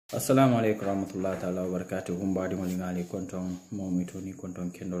Assalamu alaikum warahmatullahi ta'ala wabarakatuh. Humbadi molingali konton momitoni konton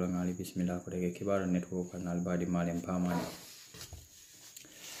kendola ngali bismillah ko dege kibaro network kanal badi malen pamani.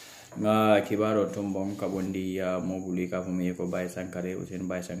 Nga kibaro tombon kabondi ya mobuli ka fumi ko Bai Sankareh usen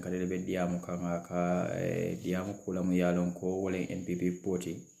Bai Sankareh be diamu kanga ka diamu kula mu yalon ko wala NPP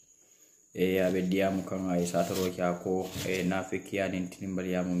poti. Abe diamu kanga isatoro kya ko nafikia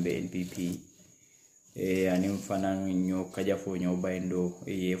nintinimbali ya mumbe NPP. Anim fanan nyo kajafo nyo baindo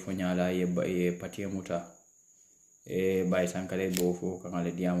ye fonyala ye patie muta Bai Sankareh bofo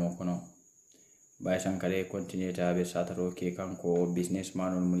kangale diamo kono Bai Sankareh continue ta be sataro ke kanko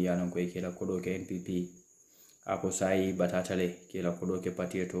businessman on mulyanon ko kela kodo ke NPP ako sai batatale kela kodo ke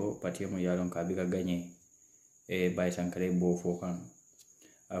patie to patie mo yalon ka biga gagné Bai Sankareh bofo kan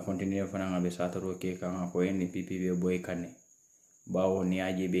a continue fanan be sataro ke kan ko NPP be boy kanne bawo ni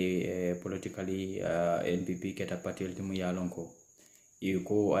aji be politically NPP keta patil timu yalonko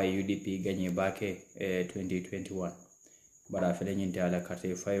iko UDP gagné bake 2021 bara fele nyinte ala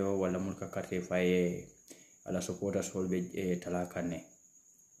carte fayo wala mulka carte faye ala supporters holbe talakanne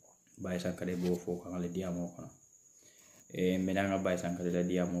Bai Sankareh bo fo kan le diamo kono menanga Bai Sankareh la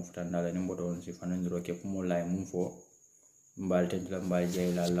diamo futandala ni mbodo on si fanandiro ke pumo lay mum fo mbal tentla mbal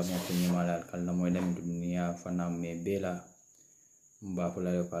jeyla la mo ko nyimala kal na moy dem dunya fanam me bela mba ko la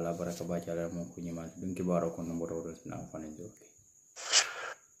ko ala baraka ba jala mo ko nyima dum ki baro ko no mbodo do na fane joke.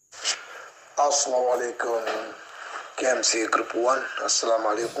 Assalamu alaikum KMC group 1.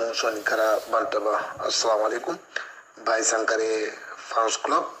 Assalamu alaikum Soni Kara Bantaba. Assalamu alaikum Bai Sankareh fans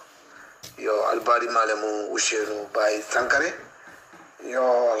club. Yo albadi malemu ushenu Bai Sankareh. Yo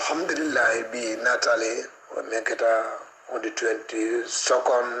alhamdulillah bi natale o meketa on the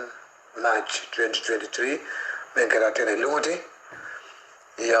 22nd March 2023 meketa tere lungote.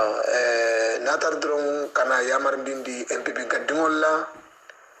 Yo natar dron kana yamar ndindi NPP gadingolla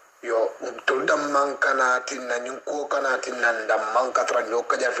yo toldam man kana tinna nyunko kana tinna ndam man katra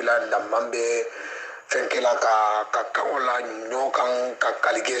nyoka jafila ndam mambe fenkela ka kaola nyokan ka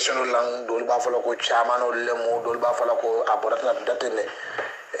allegation lang dol ba fala ko chairman o lemu dol ba fala ko aborata datene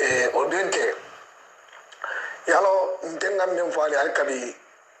odente yalo ndenga men fali alkabi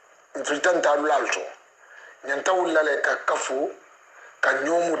sultan tadulalto nyanta wulale ka kafu ka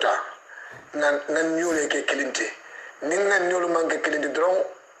nyomuta nan nyole ke kilinte ninga nyolu manke kilinte dron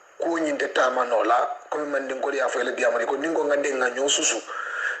ko nyinte tama nola ko man din ko ya fele diamani ko ningo ngande nga nyosusu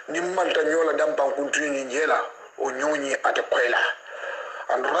nimmalta nyola dampan kuntuni ni njela o nyonyi ate kwela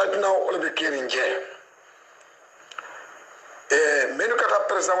and right now all be kiri nje menu kata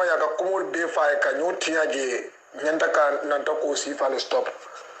presama ya ka komol be fa ka nyotinya je nyanta ka nanta ko sifa le stop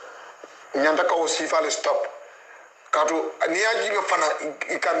nyanta ka o sifa le stop kato niaji be fana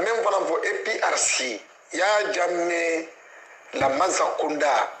ika même fana fo APRC ya jamme la maza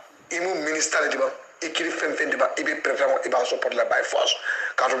kunda imu minister diba ikiri femfen diba ibe président iba support la by force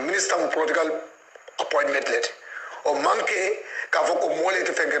kato minister political appointment let o manke ka fo ko mole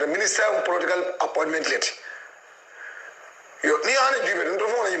te fengere minister political appointment let yo ni ane jibe ndo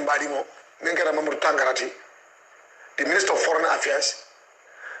fo na yimbadi mo ngera Mamadou Tangarati the minister of foreign affairs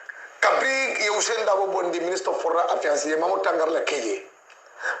Kabri Yusen Dabo Bondi, Minister of Foreign Affairs, Mamadou Tangareh la Keye.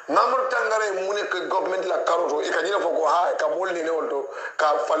 Mamadou Tangareh mune ke government la karoto e kanina foko ha ka molni ne olto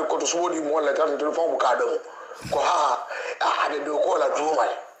ka fal ko to sodi mo la tan to fo ka do ko ha abe do ko la dumal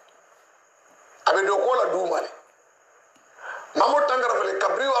abe do ko la dumal Mamadou Tangareh le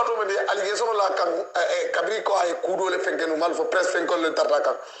Kabri wato me allegation la kan Kabri ko ay kudo le fenkenu mal fo press fenkol le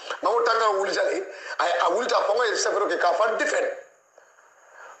tartaka Mamadou Tangareh wuli jale ay a wulita fongo e sefero ke ka fan defend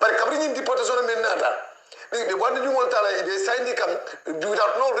but kabri ni deportation men nata the one you want to they sign the come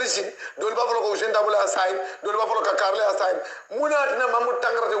without no reason dol ba folo ko jenda bula sign dol ba folo ka karle sign muna na Mamadou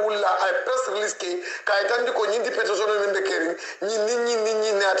Tangareh wulla ay press release ke kay tan ko ni deportation men be kering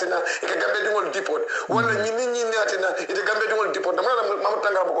ni natina e ka gambe dingol deport wala ni natina e ka gambe dingol deport na Mamadou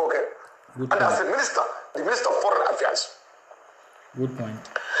Tangareh ko ke and as a minister the minister of foreign affairs Good point.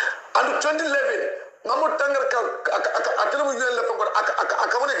 And 2011 Mamadou Tangareh atelu yuen la fengor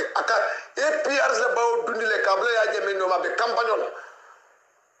akamone aka APRs la bawo dundile kabla ya jeme no mabe campagne la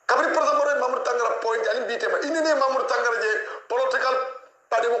kabri président Mamadou Tangareh point ani bitema inene Mamadou Tangareh je political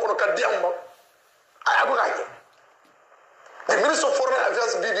party mo kono kadiamba ay abuga je the minister of foreign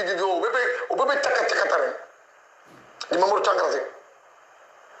affairs BBB obebe taka tare di Mamadou Tangareh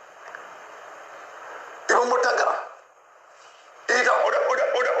Mamadou Tangareh ida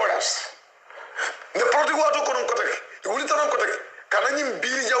orders ne proti wato ko non ko tek wuli tan ko tek kala nyim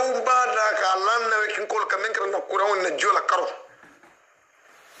biri jaw bana ka lan na kin kol ka men kran ko rawon na jola karo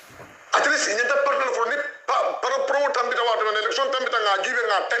at least in the personal for ni para promote am bitawa to election election tambita nga jibe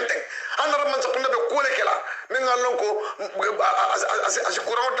nga tente andara man sakunda be kole kala ne nga lonko asi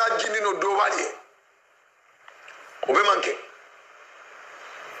kurango ta jindi no do wali obe manke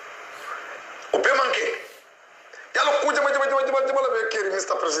yalo ku jama la be keri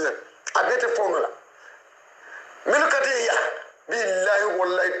Mr. President abete formula minu kati ya billahi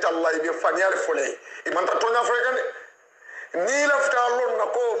wallahi tallahi be fanyale fole imanta tonya fo gande ni lafta lon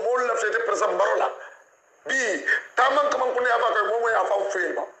nako mol lafta President Barrow bi taman kaman kune afa kay momo ya fa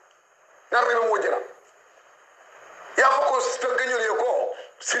feel na rebe mo jira ya fa ko spengenyo ko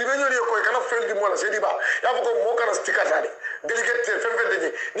sirbenyo ko kana feel di mola sedi ba ya fa ko mo kana stika tadi delegate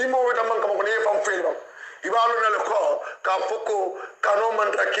femfende ni mo weta man kaman kune fa feel ba ibalu na le ko ka foko kano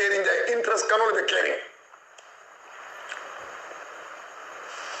man tra keri nja interest kano be keri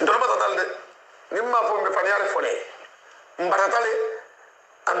ndo ba dalde nimma fo be fanyare fole mbaratale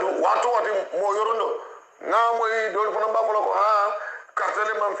andu watu mo yorondo na moy don fana ba ko ha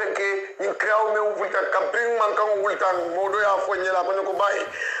cartele man fenke ni kraw me wulta camping man kan wulta modo ya fo nyela ko ko bayi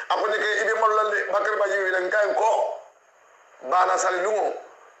akoni ke ibe mallalle bakar baji wi dan kay ko bana salungo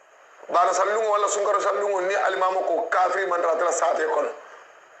wala sunkaro salungo ni alimamo ko kafri man ratala saate kono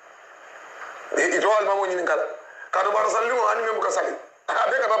ito alimamo ni kala kado bana salungo ani me buka sali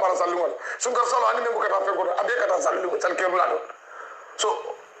abe kata bana salungo sunkaro salo ani me buka ta fe ko abe kata salungo sal keblado so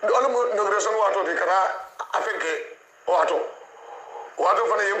olomo inauguration wato de kara afenke wato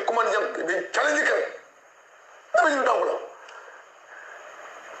fana yem kuman jam be challenge kan na ñu dawlo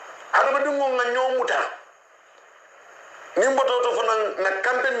adama dingo nga ñomuta ni mboto to fana na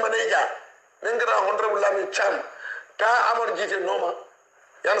campaign manager ngara honorable Lami Cham ta amar jite noma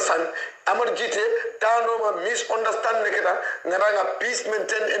yan san amar jite ta noma misunderstand neketa ngara nga peace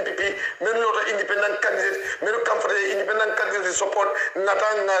maintain MPP men lota independent candidate men comfort independent candidate support ngata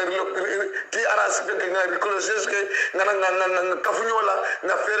nga ti aras be nga reconnaissance ke ngana nga kafunyola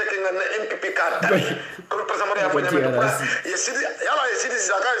nga fere ke nga MPP ka tabi ko president ya fanya meto yesidi yala yesidi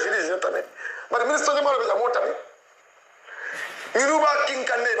zaka yesidi zetabe but minister de mara be jamota be niruba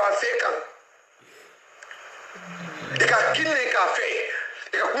kinkane ba feka ika kinne ka fe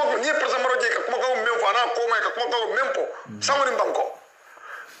ika kuma ko ni president Barrow ka kuma ko memfo ana ko mai ka kuma ko mempo samuri banko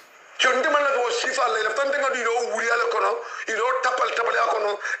jonde man la ko sifa le laftan de ngadi do wuri ala kono ido tapal ya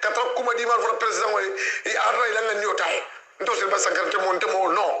kono ka tra kuma di mar fo president wali e arra ila ngani otay ndo se Bai Sankareh monte mo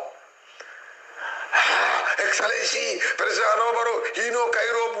no excellency president Barrow hino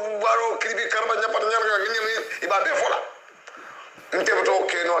kairo Barrow kribi karba nyapat nyarga ngini iba be fola nte to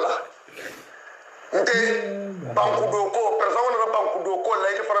kenola nte banku do ko president na banku do ko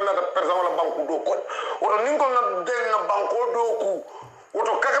lay ke farana da president la banku do ko oto ningo na den na banku do ku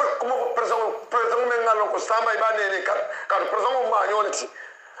oto kakara kuma president men ngalo ko samba ibane ne ka president ma nyolati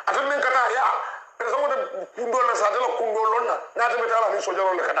atan men kata ya president da kundo na sadala kundo lonna na ta betala ni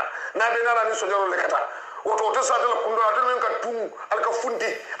sojoro le kata na be na ni sojoro le kata oto to sadala kundo atan men ka tum alka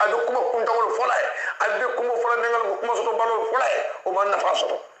funti ado kuma kunta wala folay ade kuma fola nengal ko kuma soto balo folay o man na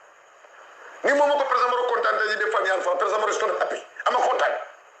fasoto ni momo ko president Barrow contente yi be fami alfa president Barrow stone happy ama content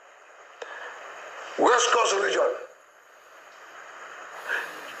West Coast region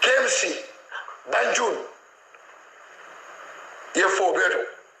KMC Banjul ye fo beto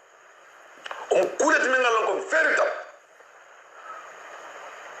on kulet men ngalon ko veritable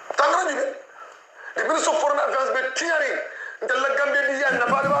tangra ni the minister of foreign affairs be tearing the Gambia di yan na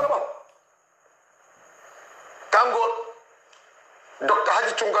ba tango Dr.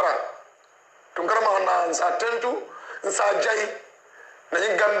 Haji Tunkara ma na sa tentu sa jai na ni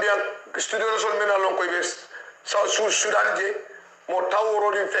Gambia studio sol men alon ko be South Sudan je mo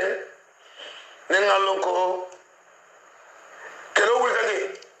tawro di fen ne ngalon ko kelo wul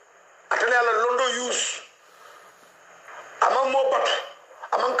kage atale ala londo use amam mo bat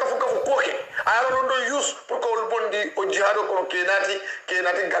amam kafu koke ala londo use pour ko bondi o jihado ko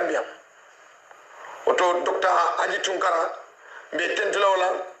kenati Gambia oto Dr. Haji Tunkara be tentula wala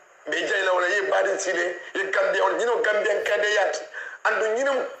BJL wala ye badin sile ye Gambia on ñino Gambian kadeyat andu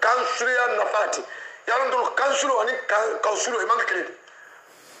ñino kansulia nafati yalla ndo kansulo ani kansulo e manka credit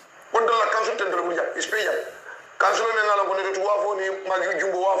on do la kansulo tendro mu ja ispeya kansulo me ngala ko ne to wafo ni magi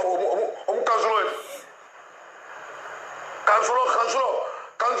jumbo wafo o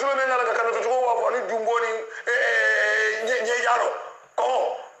kansulo me ngala ka to wafo ani jumbo ni nye yaro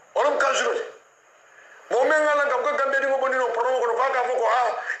ko on kansulo mo me ngala ka ko Gambia di mo bondino promo ko fa ka foko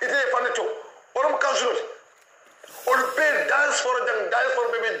ha ite faneto on kansulo on pay dance for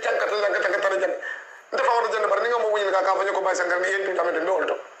baby jankata jang ndafa wona jang bar ni nga mo woni ka fa ko Bai Sankareh ni yentu tamete do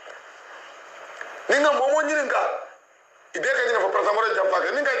olto ni nga mo woni nga ibe ka ni fa president Barrow jampa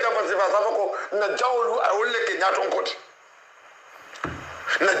ni nga jampa se fa sa ko na jawlu ay wolle ke nyaton koti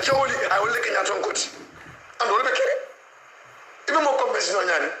na jawli ay wolle ke nyaton koti andol be kere ibe mo ko besi no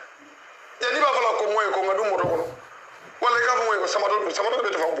nyani ya ni ba fala ko moy ko ngadu mo do ko wala ka moy ko sama do be to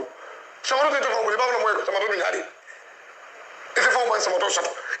fambu ba fala moy ko sama do nyari ite fo mo sama do sato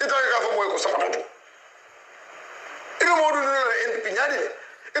ite ka fo moy ko sama do ibe mo do en pinyadi le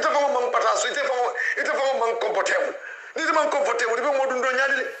ite fo mo pataso ite fo mo comfortable ni te man comfortable ibe mo do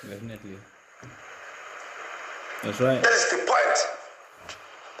nyadi le definitely. That's right. That is the point.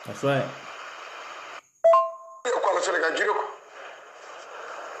 That's right.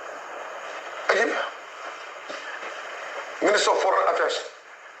 Minister of Foreign Affairs.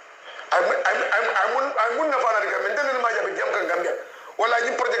 I'm not going to maintain my Gambia. Well,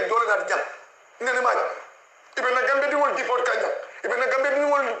 I project dollar jam. Nenema. Even a Gambia will deport Kanya. Even a Gambia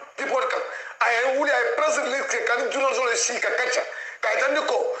will deport Kanya. I will presently can do not only seek a catcher.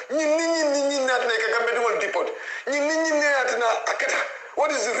 Kaitandiko, ni not like a Gambia will deport. Ni na aketa. What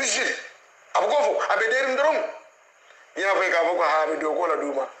is the regime? Abgofo, abeder in the room. You have a Gavoka have do Gola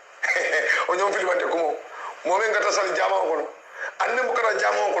Duma. On your film at the Kumo. Momengata Sal Jama, and Nemukara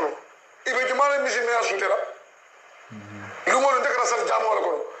Jama. If a Jamala Missing Sutera, you want to take a Sal Jama,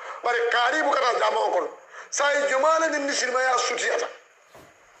 but a Karibukara Jama. Sai Jamala in Missing Maya Sutiata.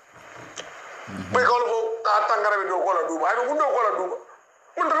 We call Atangara do Gola Duma. I don't know Gola Duma.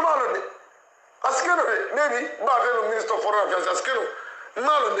 Mundramalone. Askeno, maybe, but Minister of Foreign Affairs Askeno.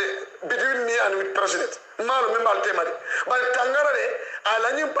 Malo between me and with President. Malo membal temari. But Tangara de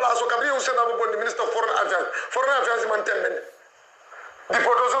Alanim Palaso Cabrio Senabo the Minister of Foreign Affairs. Foreign Affairs Mantemen. The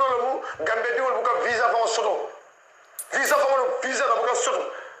Portosolo Gambedi will book a visa for Soto. Visa for visa of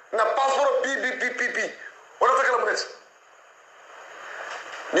Soto. Na passport PPPP. What are the minutes?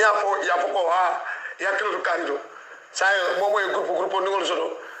 Yafoko Yakil Carido. Say Momo group on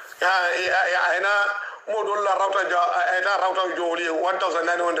Soto. Modul la rauta jo eta rauta jo li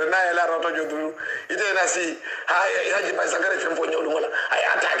 1900 na la rauta jo dulu ite na si haji Bai Sankareh fempo nyolu ngola ay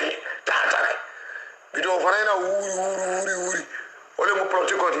attaque video farena uri ole mo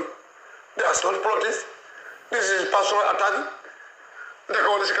protocol that's not protest, this is personal attack ndaka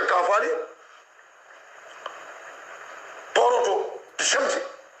wala sika kafali poroto tishamti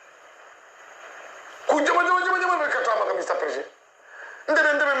kujama be katama ka Mr. President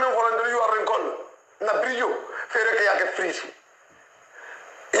ndere men wala you are recall na brillo fere que ya que frisi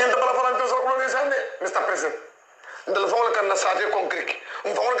yenda bala faranto so ko ngisande Mr. President ndal fawol kan na sate concrete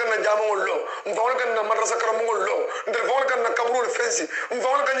fawol kan na jamo lo fawol kan na madrasa karamu lo ndal fawol kan na kabru fensi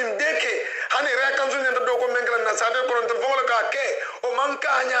fawol kan ndeke hani re kan zuni ndo ko mengala na sate ko ndal fawol ka ke o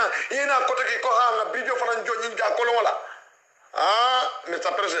mankanya yena ko te ko ha na brillo faranjo nyinga ko lo wala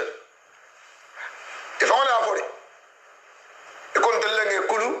Mr. President ifawol afori e kon delenge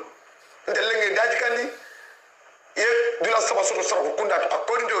kulu ndelenge daji kandi ye dula saba soto sara ko kunda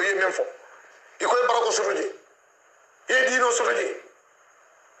according to ye memfo ikoy barako sotoje ye dino sotoje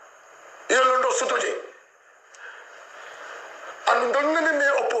ye londo sotoje and don't me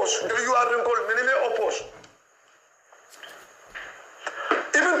oppose you are being called me oppose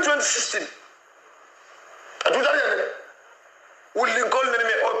even 2016 adu dariya will call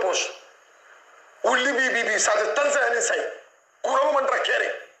me oppose will be sa Tanzania sai kuro man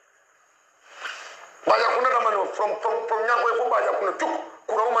rakere Baja kuna damano from Nyako for Baja kuna tuk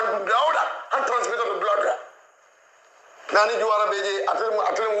Kuraman Dauda and transmitter the blood. Nani Juara Beji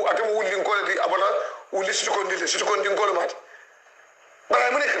Atem willing quality about will listen to continue Colomat. But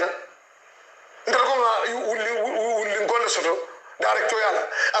I'm in it. You will call Soto, Director Yala.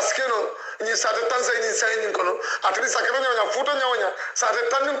 Askeno, you started Tanzania in signing Kono, at least I can have foot on Yawanya, started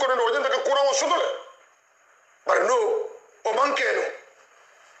turning Kono, like a Kura Soto. But no, Omankeno.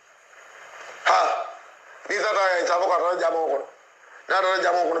 Nisa ta Savoka Jamoko. Nara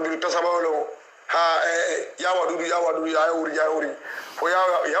Jamoko Biruta Sabolo. Yawadudu, Yauri. For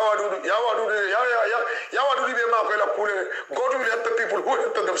Yawadudu, Mako, go to help the people who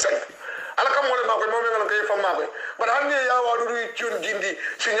help themselves. Alakamole Mako, Momen from Mako. But Handi Yawadudu, Chun Gindi,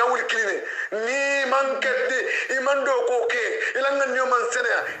 Sinya will clean it. Ni Mankete, Imando Koke, Ilangan Newman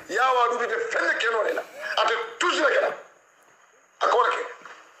Sena, Yawadudu, the Fennekenora. At a Tuesday. A corke.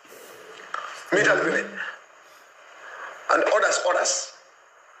 Middle village. And others.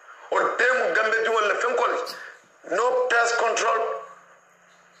 Or them Gambia dual the film college. No pest control.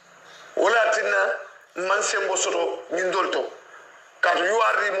 Olatina Mansembo Soto Nindolto. Kat you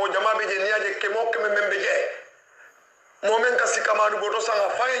are mo jama beje niaje kemo keme membeje. Momen kasi kamadu boto sanga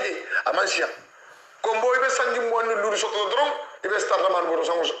fayeje amansia. Kombo ibe sangi mo lulu soto dron ibe start man boto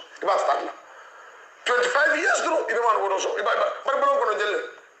sango iba start. 25 years dron ibe man boto so iba bar bolon kono jelle.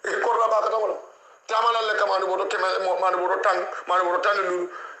 Korla ba kata wala. tamala le kamanu boto kema manu boto tan lu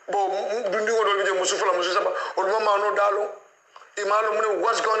bo dundi ngo do je musufula musaba o mama no dalo imalo mun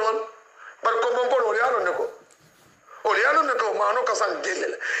what's going on bar ko bon ko yalo ne ko o yalo ne ko mano kasan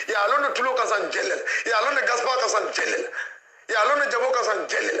jelel ya lo ne tulo kasan jelel ya lo ne gaspa kasan jelel ya lo ne jabo kasan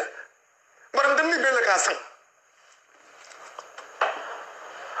jelel bar ndani bele kasan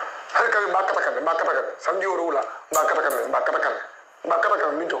har ka bakata kan sanji orula bakata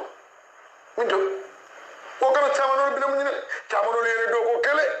kan minto o kana chamanol bina munine chamanol yene do ko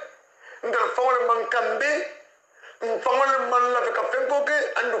kele ndal fawle man kambe fawle man la ka fenko ke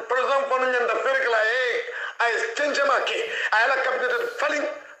andu president fonu nyanda ferkala ay change make ayala cabinet falling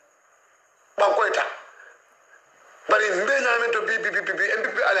ba ko eta bari mbe nyame to bi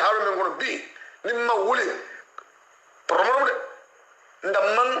MPP ali haro men gono bi nimma wuli promono de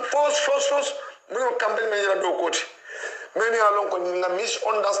ndamman force mun campaign me yela do koti many along ko na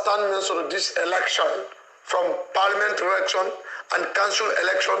misunderstanding sort of this election from parliament election and council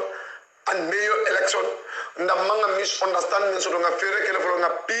election and mayor election ndamman misunderstanding sort of affaire kele folo nga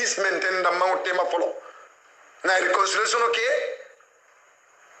peace maintain ndamman tema folo na reconciliation okay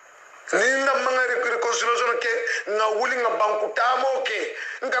ni ndamman reconciliation okay na wuli nga banku tamo okay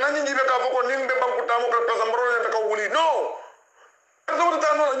ngana nyingi be ka foko nimbe banku tamo ko pesambro ne ka wuli no eso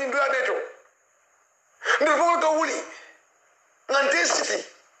ta no nyingi adeto ndo foko ka wuli ngante city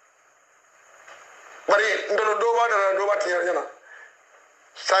bari ndolo do ba tiya yana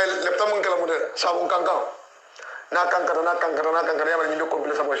sai lepta mun kala mude sabon kankan na kankara ya bari ndo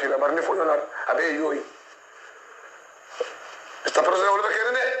komple sabo shira bari ni fodo na abe yoyi esta persona wala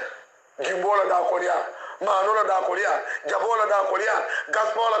kerene gimbola da kolia manola da kolia jabola da kolia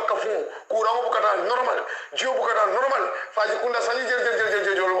gaspola kafu kurango bukata normal jio bukata normal faji kunda sanyi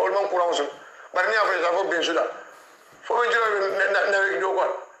je ol man kurango so bari ni afa sabo ben suda fo ben jira na do ko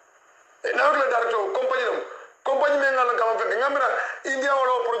na wala darto compagnie me ngala kama fe ngamira india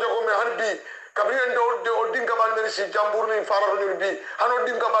wala projet ko me hanbi kabri do dinga bal me si jambur ni fara do bi hano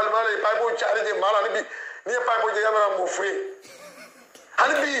dinga bal mala pay bo charge mala ni bi ni pay bo je yamara mo free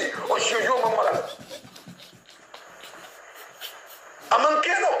hanbi o shojo mamala aman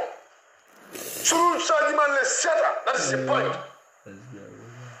keno suru saji man le seta that is the point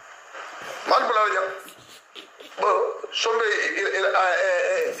mal bala ja bo sombe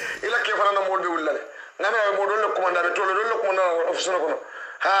ila ke fana na molbe wullale ngame ay mo don le commandant to le don le commandant officer ko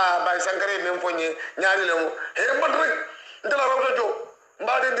ha Bai Sankareh même fonye nyaali le mo e bat rek ndala rawta jo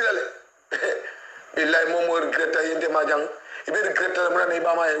mbade dilale billahi mo mo regret yende ma jang ibe regret la mo na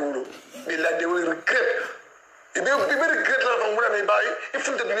ba ma e wulu billahi de will regret ibe regret la mo na ba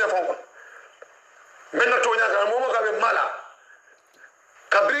ifunte dunia fon ko menna to nya mo ka be mala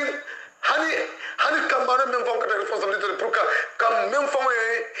kabri hani kambana men fon kata responsabilité pour kam men fon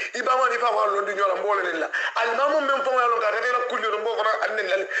e ibama ni fa walo ndi nyola mbole ni la almamu men fon yalo ngata de la kulli do mbo fana annen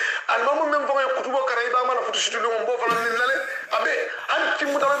lale almamu men fon e kutubo kara ibama la futu situ do mbo fana ni lale abe han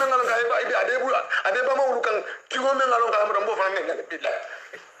timu dalo men ngala ngata ibe ade ba ma wulu kan tigo men ngalo ngala mbo fana ni lale billah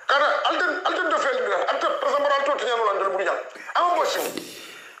kara alten do fel ni alten president alto tinyano la ndol bunya am bosim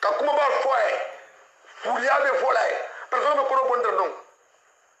ka kuma ba foye furiabe folay president ko do bonder non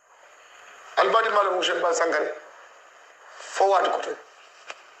albadi malam Musa Bai Sankareh forward ko to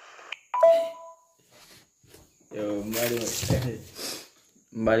yo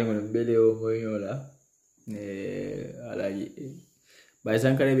mbali ngono bele o hoyola alaji Bai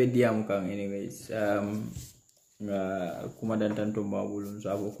Sankareh be diam kan anyways kuma dan tanto mabulun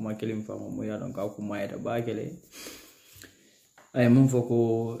sabo kuma kelim famo mo ya don ka kuma eta bakele ay mum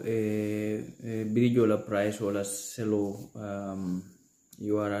foko birijo la price wala selo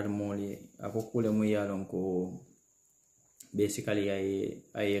URR moli ako kule mu yalon ko basically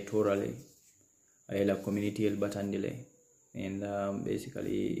ay torale ay la community el batandile and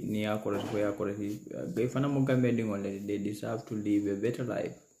basically ni akore ko yakore be fana mo gambe dingol they deserve to live a better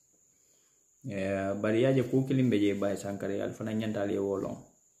life bari yaje ko kilimbe je Bai Sankareh al fana nyantale wolon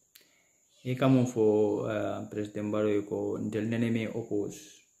e kamo fo President Barrow ko ndel nene me oppose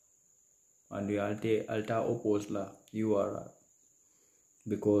and you alta oppose la URR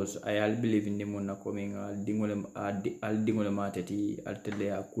because I believe in them na coming al dingole matati al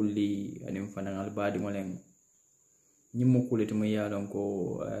tele akulli anim fanan al badi ngolen nyimo kuleti mo yalon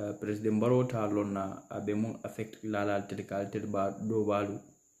ko President Barrow ta lonna abe mon affect lala tele kal tel ba do balu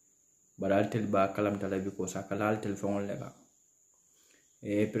badal tel ba kalam tala bi ko sakalal tel fon lega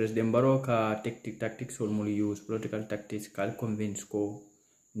President Barrow ka tactics sol mo use political tactics kal convince ko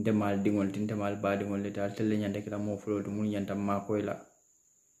ndemal dingol tintemal badi ngol le dal tel nyande kala mo flo mun nyanta makoyla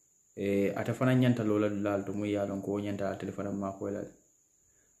ata fana nyanta lola dal to muy yalon ko nyanta telefona ma ko la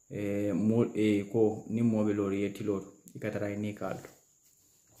ko ni mobe lori etilo ikatara ni kalto.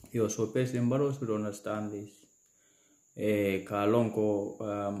 Yo, so President Barrow should understand this. Kalonko,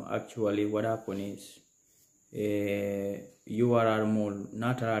 actually what happened is URR mol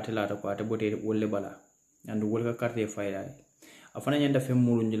natara telata ko atabote wolle bala and wolka carte fayda afana nyanda fe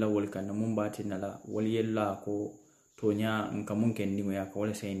mulunji la wolka na mumbati nala woliyella ko tonya nka munken ndimo ya ko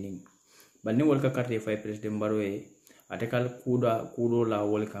wala saynding balni wolka carte fay President Barrow atakal kudo la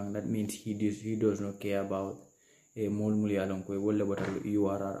wolka, that means he does not care about mol muliyalon ko wolle botal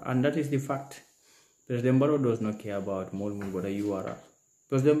URR, and that is the fact. President Barrow does not care about mol mul bota URR.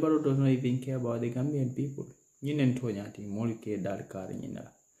 President Barrow does not even care about the Gambian people.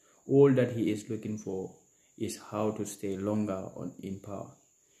 All that he is looking for is how to stay longer in power.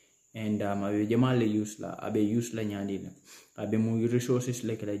 And abe jamale usla, abe usla nyadile, abe mu resources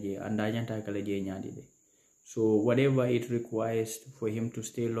lekalaje, and ajanta kalaje nyadile. So whatever it requires for him to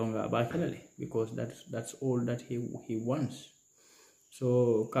stay longer, because that's all that he wants.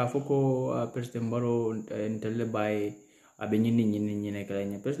 So kafoko President Barrow ntele by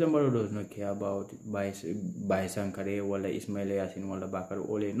President Barrow does not care about Bai Sankareh wala Ismail Yasin wala Bakar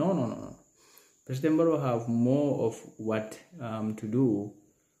Ole. No. President Barrow have more of what to do.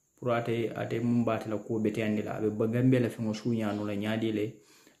 Purate ate mumbati la ko bete andila abe bagambe la fengo sunya no la nyadile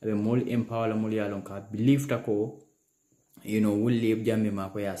abe mol empower la mol yalon ka believe tako will leave jambe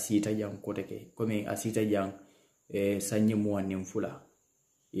mako ya sita jang koteke kome asita jang sanye muanim fula.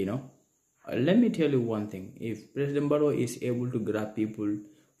 Let me tell you one thing. If President Barrow is able to grab people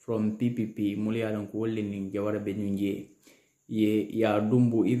from PPP, Mulialon Kuolin, Jawara Benunye, ya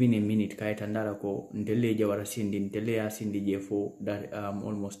dumbu even a minute, Kaitandara ko, Ntele Jawara Sindi, Ntele Sindi for that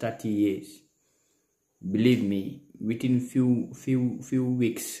almost 30 years. Believe me, within few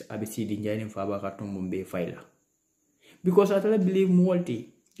weeks, I be seeing Janin Fabakatumbe filer. Because I believe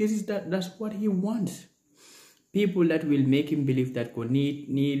multi. That's what he wants. People that will make him believe that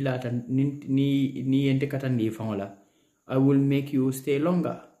I will make you stay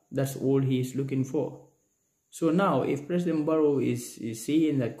longer. That's all he is looking for. So now, if President Barrow is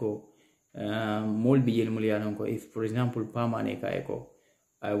saying that if, for example,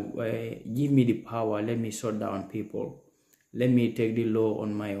 give me the power, let me shut down people, let me take the law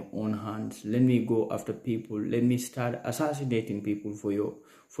on my own hands, let me go after people, let me start assassinating people for you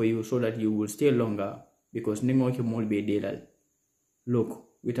so that you will stay longer. Because look,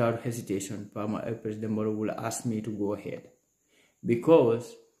 without hesitation, President Barrow will ask me to go ahead.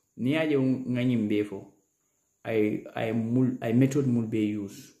 Because I method mulbe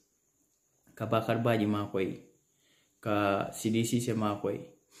use. Ka Bakar Baji makoi, ka CDC se makoi.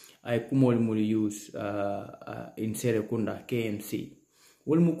 I kumol mul use in Serekunda KMC.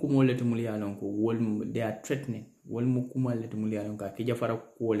 Wolmu kumole to mulialonko, wolmu they are threatening. Wolmu kumale to mulialonka, kijafara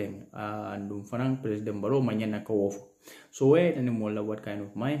kuoleng, and Farang President Barrow manyana kawofu. So wait and mola what kind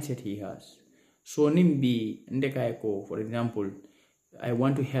of mindset he has. So nimbi ndekaiko, for example, I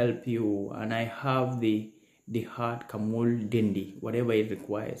want to help you and I have the heart kamul dendi, whatever it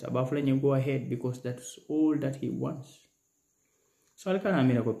requires. Above you go ahead because that's all that he wants. So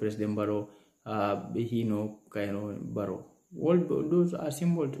Alkanamina President Barrow, Barrow. All those are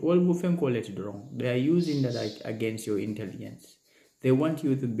symbols. All movement call it wrong. They are using that against your intelligence. They want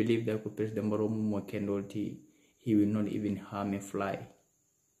you to believe that President Barrow he will not even harm a fly.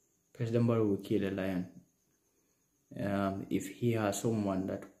 President Barrow will kill a lion. If he has someone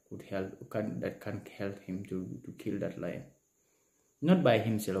that could help, that can help him to kill that lion. Not by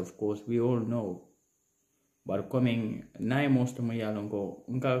himself, of course. We all know. But coming nine most of my yalongo,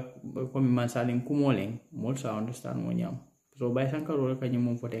 coming mansaling kumoleng, most I understand one. So Bai Sankareh can you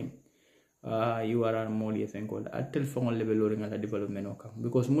move for them? You are more you think called at telephone level or at development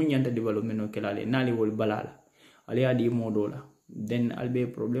because Munyanta development of Kelale, Nali will balala. Alia di modola. Then I'll be a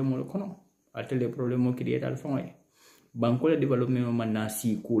problem or cono. I'll tell you a problem of create alphone. Bankola development of manna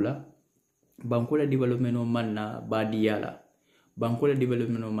si kula. Bankola development of manna badiala. Bankola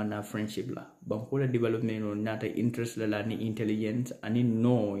development of manna friendship la. Bankola development of not interest la ni intelligence and in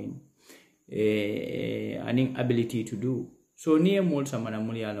knowing and ability to do. So near molsa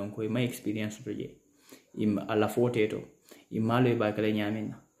manamuli alonko my experience today. Im ala forteto. Imalo bakale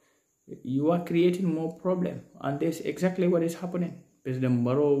nyamina. You are creating more problem, and that's exactly what is happening. President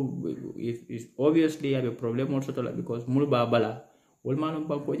Barrow is obviously have a problem also because mulba bala wolmanu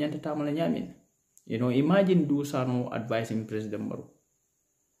banko nyanta tamala nyamin. Imagine do sano advising President Barrow.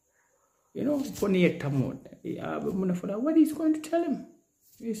 Funny a tamod. What is going to tell him?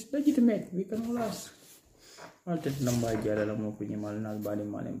 It's legitimate. We can all ask. I'll take number jara la mo kunyimal na bali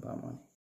malim pamani.